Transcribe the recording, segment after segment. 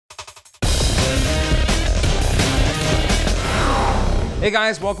Hey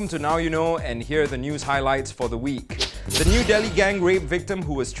guys, welcome to Now You Know, and here are the news highlights for the week. The New Delhi gang rape victim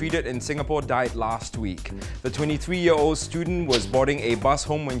who was treated in Singapore died last week. The 23-year-old student was boarding a bus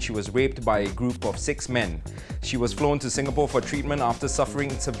home when she was raped by a group of 6 men. She was flown to Singapore for treatment after suffering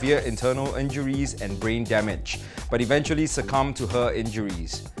severe internal injuries and brain damage, but eventually succumbed to her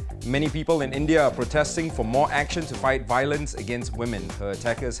injuries. Many people in India are protesting for more action to fight violence against women. Her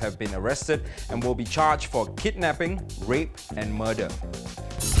attackers have been arrested and will be charged for kidnapping, rape and murder.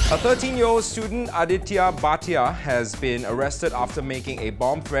 A 13-year-old student, Aditya Bhatia, has been arrested after making a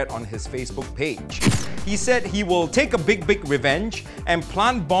bomb threat on his Facebook page. He said he will take a big revenge and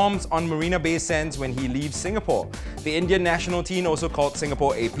plant bombs on Marina Bay Sands when he leaves Singapore. The Indian national teen also called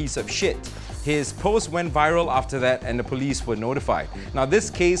Singapore a piece of shit. His post went viral after that and the police were notified. Now this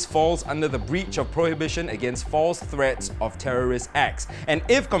case falls under the breach of prohibition against false threats of terrorist acts. And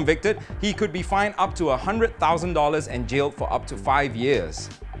if convicted, he could be fined up to $100,000 and jailed for up to 5 years.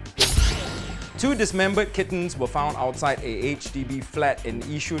 2 dismembered kittens were found outside a HDB flat in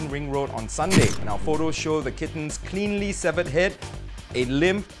Yishun Ring Road on Sunday. Now photos show the kittens' cleanly severed head, a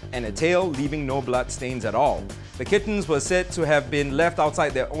limb and a tail, leaving no blood stains at all. The kittens were said to have been left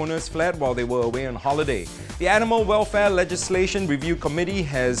outside their owner's flat while they were away on holiday. The Animal Welfare Legislation Review Committee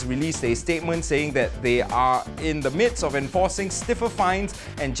has released a statement saying that they are in the midst of enforcing stiffer fines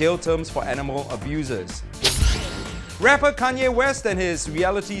and jail terms for animal abusers. Rapper Kanye West and his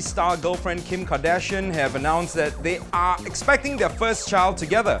reality star girlfriend Kim Kardashian have announced that they are expecting their first child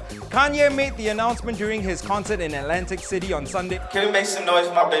together. Kanye made the announcement during his concert in Atlantic City on Sunday. Can you make some noise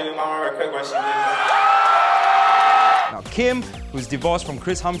for my baby mama real quick while she Now Kim, who's divorced from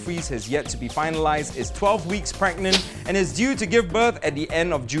Chris Humphries, has yet to be finalized, is 12 weeks pregnant and is due to give birth at the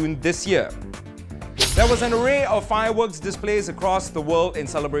end of June this year. There was an array of fireworks displays across the world in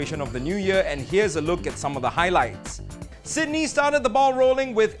celebration of the New Year, and here's a look at some of the highlights. Sydney started the ball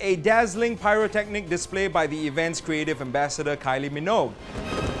rolling with a dazzling pyrotechnic display by the event's creative ambassador Kylie Minogue.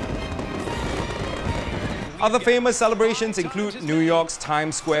 Other famous celebrations include New York's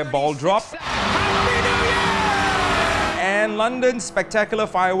Times Square ball drop and London's spectacular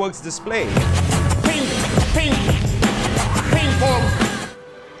fireworks display.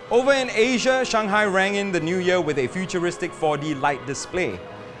 Over in Asia, Shanghai rang in the New Year with a futuristic 4D light display.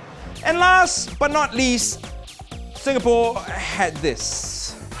 And last but not least, Singapore had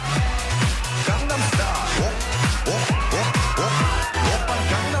this.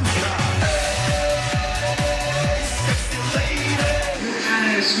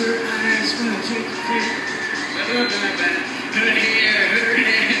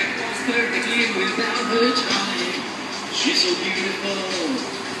 She's so beautiful,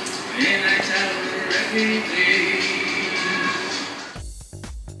 and I tell her everything.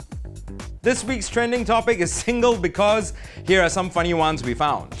 This week's trending topic is single because here are some funny ones we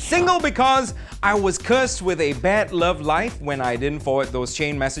found. Single because I was cursed with a bad love life when I didn't forward those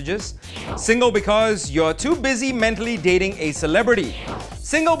chain messages. Single because you're too busy mentally dating a celebrity.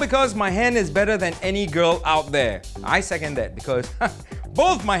 Single because my hand is better than any girl out there. I second that because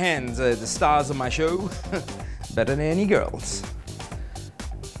both my hands are the stars of my show. Better than any girls.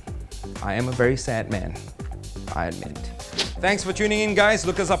 I am a very sad man, I admit. Thanks for tuning in, guys.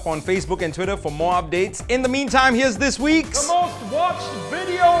 Look us up on Facebook and Twitter for more updates. In the meantime, here's this week's... the most watched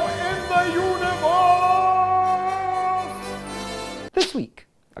video in the universe! This week,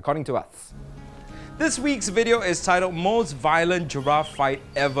 according to us. This week's video is titled Most Violent Giraffe Fight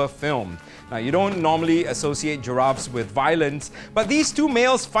Ever Filmed. Now, you don't normally associate giraffes with violence, but these 2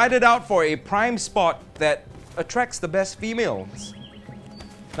 males fight it out for a prime spot that attracts the best females.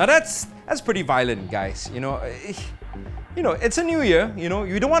 Now that's pretty violent, guys. You know, it's a new year. You know,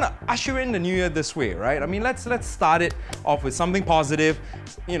 you don't want to usher in the new year this way, right? I mean, let's start it off with something positive.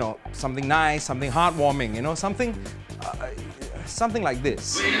 You know, something nice, something heartwarming. You know, something like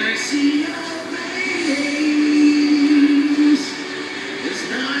this. When I see your face, it's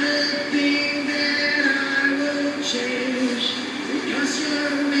not a thing that I will change. Because you're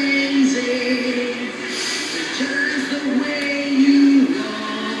amazing. Just the way you are.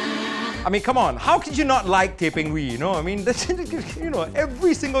 I mean, come on, how could you not like Tay Ping Hui, you know? I mean, that's, you know,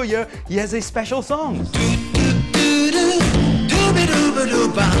 every single year he has a special song.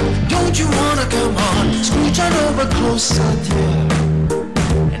 Don't you wanna come on? Scooch on over closer, dear.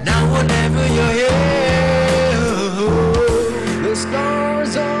 And now whenever you're here, the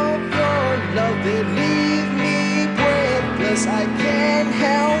scars of your love, they leave me breathless. I can't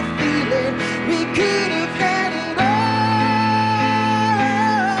help feeling we could have had it all,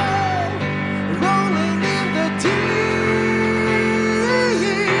 rolling in the deep.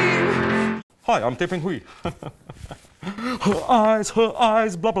 Hi, I'm Tay Ping Hui. Her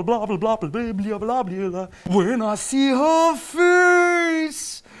eyes, blah blah blah blah blah blah blah blah blah blah. When I see her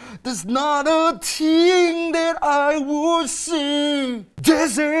face, there's not a thing that I would say.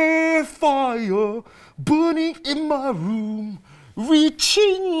 There's a fire burning in my room,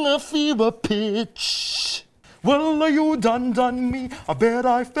 reaching a fever pitch. Well, you done me, I bet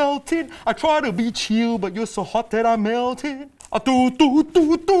I felt it. I try to be chill, but you're so hot that I melted.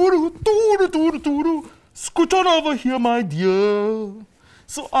 Scooch on over here, my dear,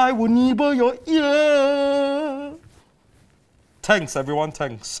 so I will nibble your ear. Thanks, everyone,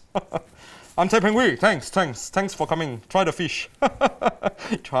 thanks. I'm Tay Ping Hui, thanks for coming. Try the fish.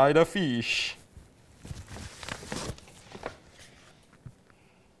 Try the fish.